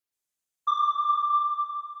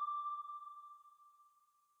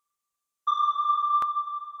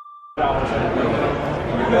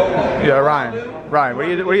Yeah, Ryan. Ryan, what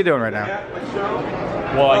are you doing right now?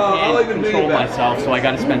 Well, I can't control myself, so I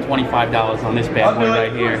got to spend $25 on this bad boy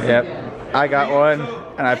right here. Yep. I got one,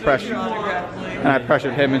 and I pressured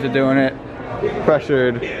him into doing it. I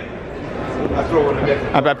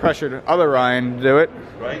pressured other Ryan to do it.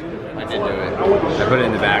 I did do it. I put it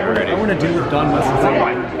in the bag already. I want to deal with Don West.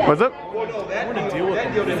 What's up? I want to deal with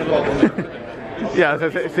him. Yeah,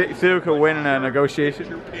 see who could win in a negotiation.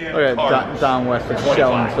 Look at Don West is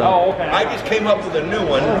shelling himself. Oh, okay. I just came up with a new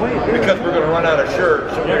one because we're going to run out of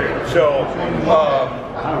shirts. So,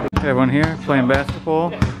 Everyone here playing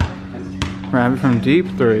basketball. Rabbit from deep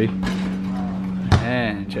three.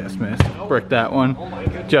 And just missed. Brick that one.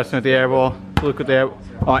 Justin with the air ball. Luke with the air.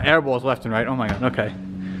 Oh, air balls left and right. Oh my god. Okay.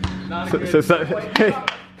 So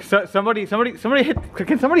somebody hit.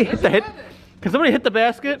 Can somebody hit the hit? Can somebody hit the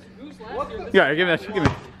basket? Yeah, give me that. Give me.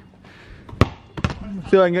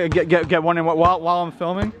 See if I can get one in while I'm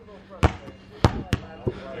filming.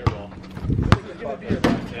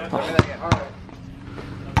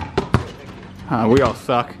 We all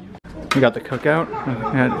suck. We got the cookout.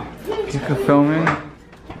 We had people filming.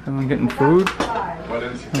 Everyone getting food.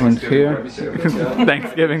 Everyone's here.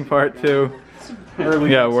 Thanksgiving part 2.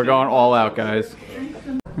 Yeah, we're going all out, guys.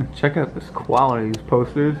 Check out this quality, these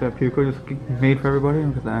posters that Puco just made for everybody.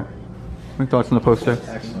 Look at that. What thoughts on the poster?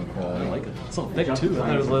 Excellent quality. I like it. It's so thick too. I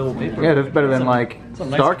thought it was a little paper. Yeah, that's better than like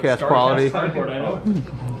Starcast quality. I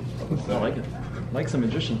like it. Mike's a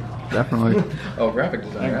magician. Definitely. Oh, graphic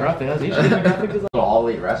design. Graphic design. All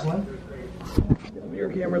Elite Wrestling? Your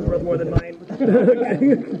camera's worth more than mine. Flex and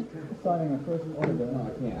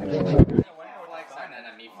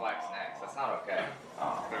then me flex next. That's not okay.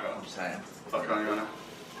 Oh, I'm just saying. Fuck on you,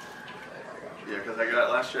 yeah, because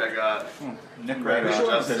last year I got Nick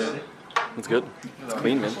That's good. It's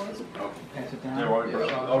clean, man.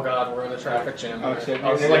 Oh god, we're in a traffic jam. Oh shit.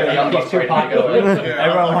 I was like the youngest too popular.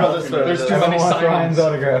 There's too many signs.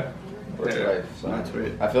 Autograph. I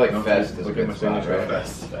feel like Fest is a good spot, right?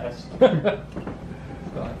 Fest.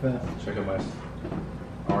 Check out my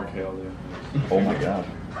RKL there. Oh my god.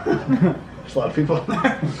 There's a lot of people.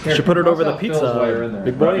 Should put it over the pizza,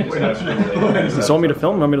 big boy. You told me to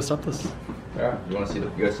film. Want me to stop this? Yeah. You want to see the?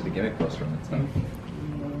 You guys see the gimmick poster on that stuff?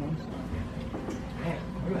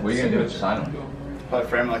 What are you gonna do with the sign one? Probably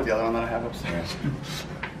frame it like the other one that I have upstairs.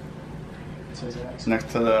 It's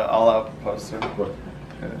next to the all-out poster.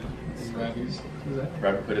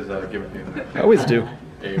 Rabbit put his gimmick in there. I always do.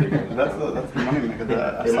 That's the money maker.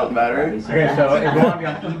 The assault battery. Okay, so if you want to be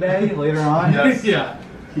on eBay later on. Yes. Yeah.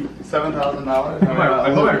 $7,000.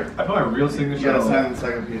 I put my real signature. You gotta sign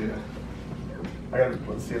encyclopedia. I gotta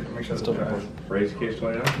let's see it. Make sure it's dry. Raise case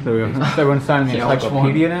 29. There we go. Everyone's signing the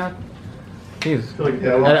encyclopedia now. Jeez.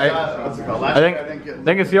 Yeah, well, what's it called? Last year I didn't get. I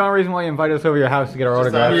think it's the only reason why you invited us over your house to get our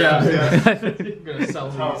autograph. Yeah. Gonna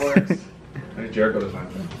sell That's how it works. I need Jericho to sign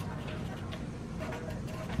it.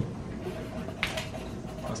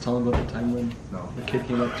 I was telling about the time when the kid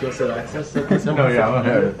came up to us at Access. No,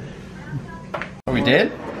 yeah. Oh, we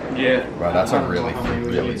did? Yeah. Wow, that's a really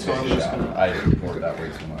big shot. I ignored that way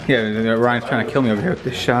too much. Yeah, Ryan's trying to kill me over here with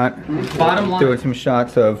this shot. Bottom line. Doing some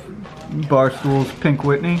shots of Barstool's Pink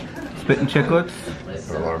Whitney, spitting chiclets. Put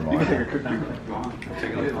a lot of more.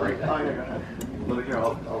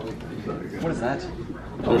 What is that?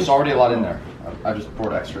 There's already a lot in there. I just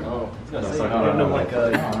poured extra. I'm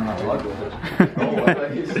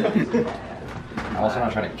also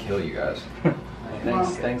not trying to kill you guys.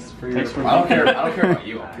 Thanks for your. I don't care about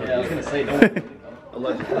you. Yeah, I was gonna say,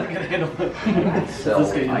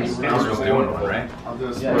 Ice was doing one, right? I'll do a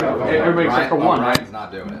Everybody except for one, right? Ryan's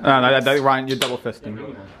not doing it. No, Ryan, you're double fisting.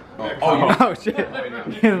 Oh shit! He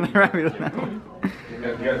doesn't have that one.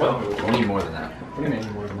 We need more than that. We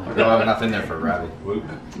don't have enough in there for a rabbit.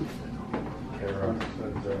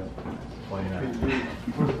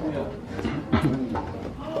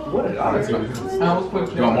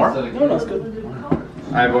 You want more? no, it's good.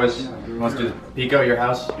 Alright, boys. Let's do Pico, your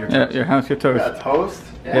house. Yeah, your house, your toast. Got toast?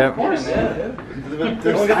 Yep.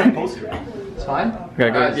 It's fine.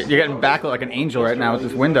 Okay, you're getting back like an angel right now with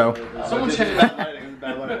this window. Someone check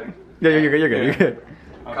Bad lighting. Yeah, you're good.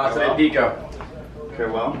 Casa de Pico. Okay,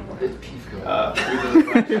 well. We did this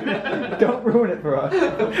Don't ruin it for us.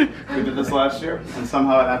 We did this last year, and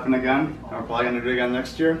somehow it happened again. And we're probably gonna do it again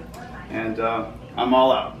next year. And I'm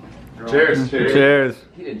all out. Cheers. Cheers.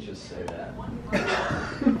 He didn't just say that.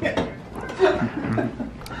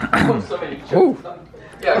 Ooh.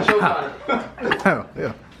 Yeah, choke on it. Oh,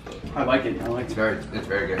 yeah. I like it. It's very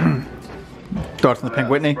good. Thoughts on the Pink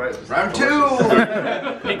Whitney? Round 2!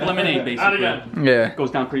 Pink lemonade, basically. Yeah.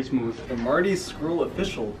 Goes down pretty smooth. The Marty Scroll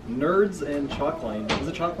official Nerds and Chalkline. Is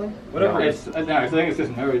it Chalkline? Whatever. No, it is. I think it's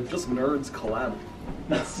just nerds. Just Nerds collab.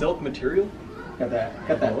 That silk material. Got that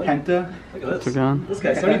Penta. Look at this. Took on. This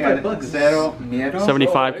guy, 75 bucks. Zero Miedo.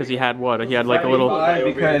 75 because he had what? He had like a little.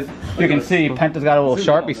 Because you can see Penta's got a little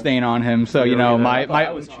Sharpie stain on him, so you know my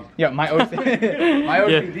OCD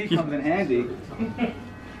comes in handy.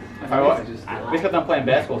 We just got done playing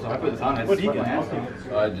basketball, so I put this on. What did he get?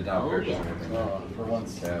 I did not purchase it. For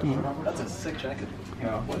once. That's a sick jacket.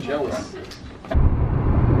 Yeah. Jealous.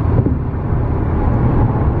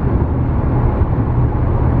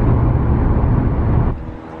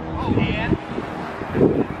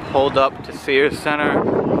 Pulled up to Sears Center.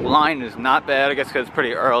 Line is not bad, I guess because it's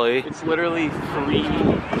pretty early. It's literally 3.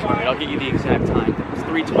 Sorry, I'll get you the exact time. It's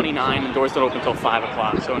 3:29. The doors don't open until 5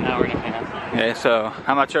 o'clock, so an hour and a half. Okay, so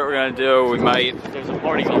I'm not sure what we're gonna do. We might There's a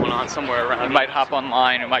party going on somewhere around. We might hop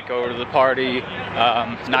online. We might go to the party.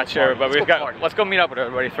 Not sure, but we've got. Let's go meet up with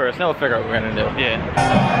everybody first. Then we'll figure out what we're gonna do. Yeah.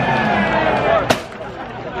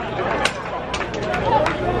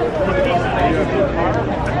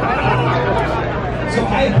 So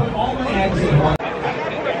I put all my eggs in one.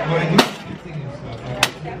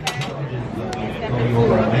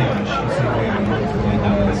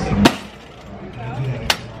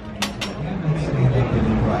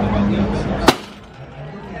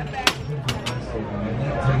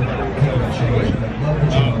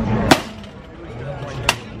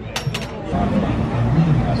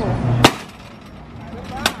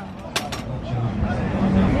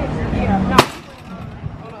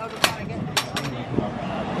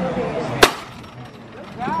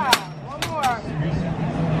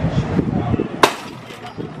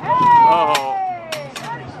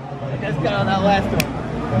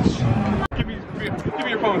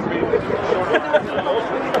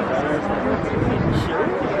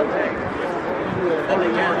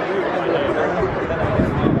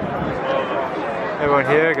 Everyone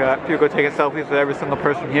here got people taking selfies with every single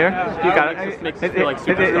person here. You got it. Makes us feel like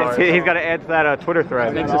superstars. He's got to add to that Twitter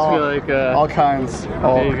thread. Makes us feel like All kinds.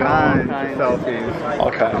 All kinds of selfies.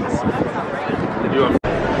 All kinds.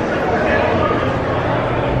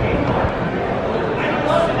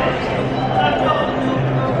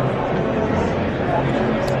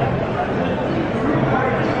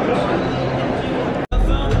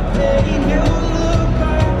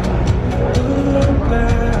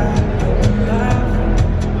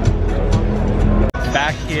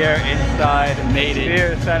 Back here inside Made it.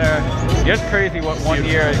 Sears Center. It's crazy what 1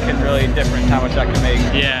 year can really difference how much that can make.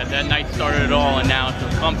 Yeah, that night started it all, and now it's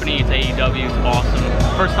a company, it's AEW, it's awesome.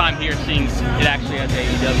 First time here seeing it actually as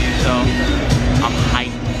AEW, so I'm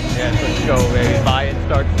hyped. Yeah, so let's go, baby. Buy it,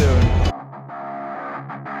 start soon.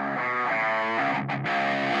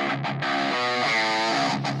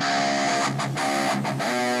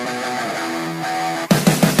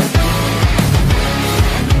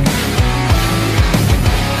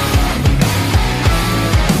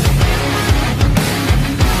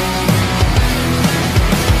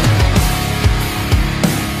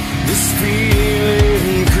 This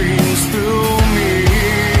feeling creeps through me.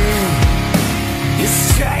 It's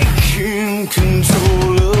taking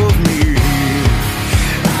control of me.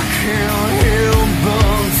 I can't help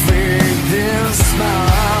but fake this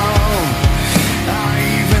smile. I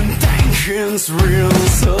even think it's real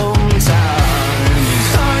sometimes.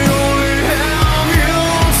 I only have you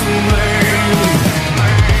to blame.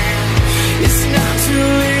 It's not too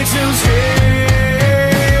late to change.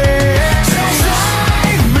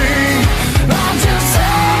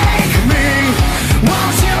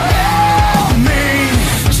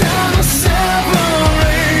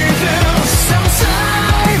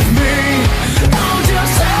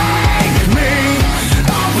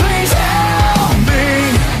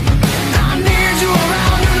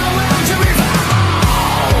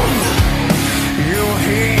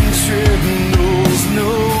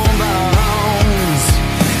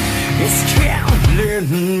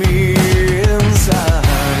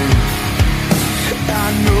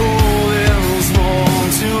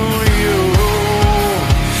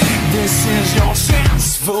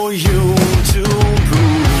 For you to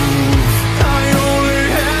prove I only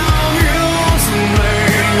have you to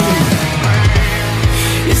blame.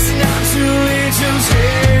 It's not too late to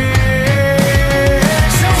change.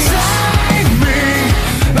 So save me,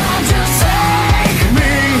 oh just take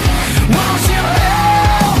me. Won't you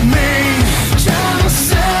help me? Try to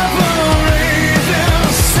separate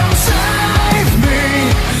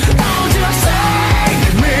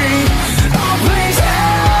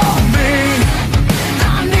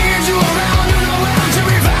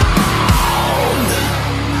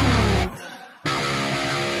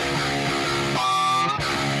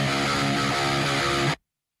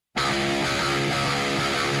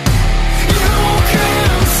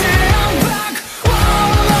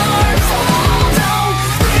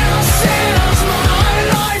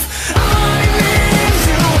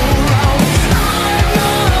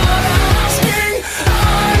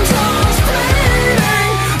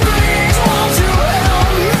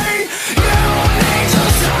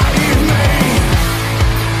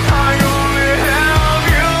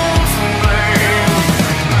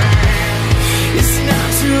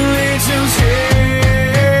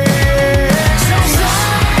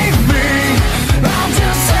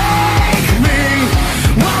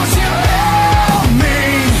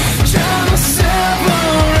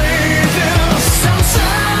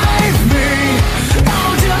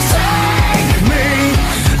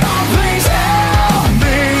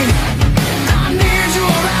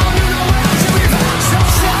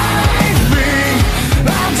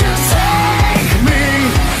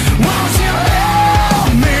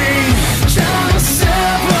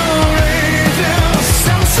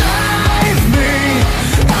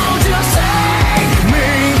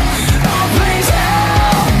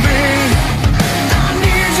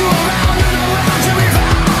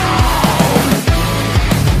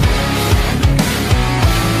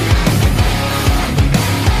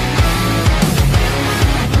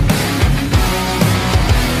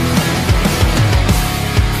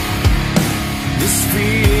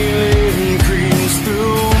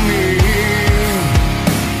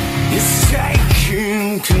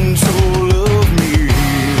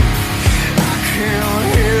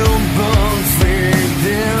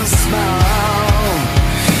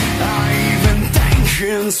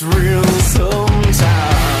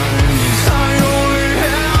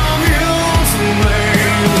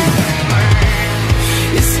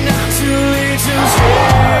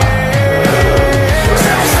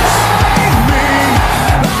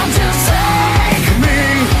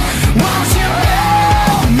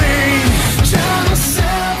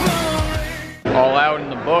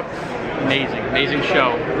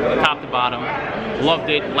top to bottom. Loved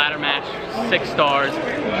it. Ladder match, 6 stars.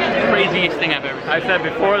 Craziest thing I've ever seen. I said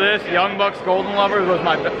before this, Young Bucks Golden Lovers was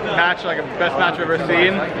my match, like a best match I've ever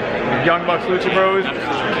seen. Young Bucks Lucha Bros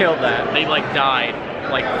killed that. They like died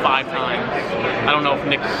like 5 times. I don't know if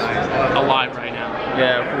Nick's alive right now.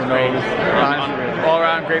 Yeah, who knows? All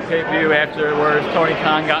around great pay-per-view afterwards. Tony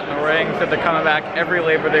Khan got in the ring, said they're coming back every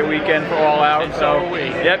Labor Day weekend for All Out. And so are we.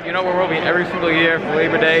 Yep, you know where we'll be every single year for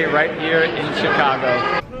Labor Day right here in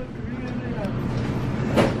Chicago.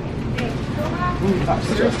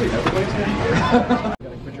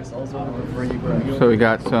 So we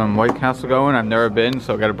got some White Castle going. I've never been,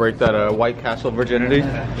 so I got to break that White Castle virginity.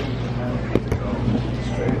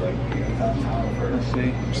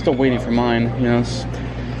 I'm still waiting for mine, you know.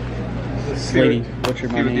 This lady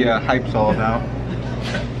butchered my name. See what the hype's all about.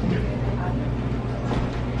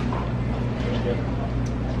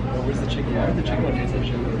 Where's the chicken? Where's the chicken?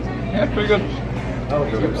 Yeah, it's pretty good.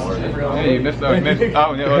 Yeah, you missed that.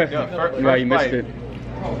 Oh, no, first Yeah, you missed bite. it.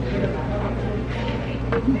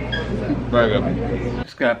 Very good.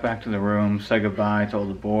 Just got back to the room, said goodbye to all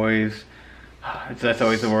the boys. That's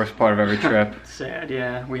always the worst part of every trip. Sad,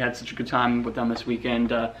 yeah. We had such a good time with them this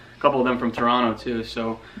weekend. A couple of them from Toronto too,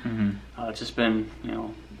 so it's just been, you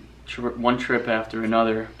know, one trip after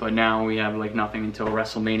another. But now we have like nothing until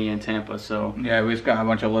WrestleMania in Tampa. So Yeah, we just got a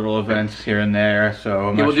bunch of little events here and there. So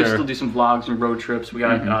I'm yeah, not we'll sure. still do some vlogs and road trips. We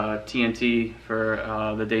got TNT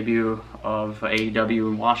for the debut of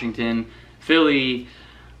AEW in Washington, Philly.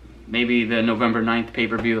 Maybe the November 9th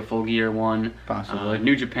pay-per-view, the Full Gear one. Possibly.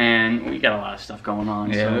 New Japan. We got a lot of stuff going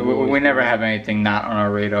on. Yeah, so we never have anything not on our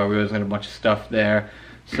radar. We always got a bunch of stuff there.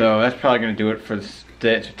 So that's probably going to do it for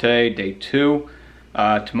today, day 2.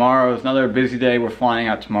 Tomorrow is another busy day. We're flying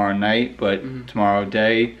out tomorrow night, but tomorrow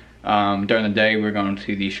day, during the day, we're going to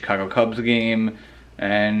see the Chicago Cubs game.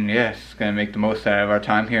 And yeah, it's going to make the most out of our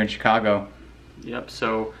time here in Chicago. Yep,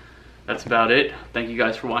 so that's about it. Thank you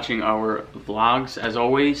guys for watching our vlogs. As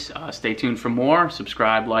always, stay tuned for more.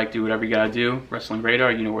 Subscribe, like, do whatever you gotta do. Wrestling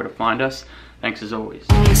Radar, you know where to find us. Thanks as always.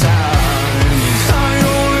 Time.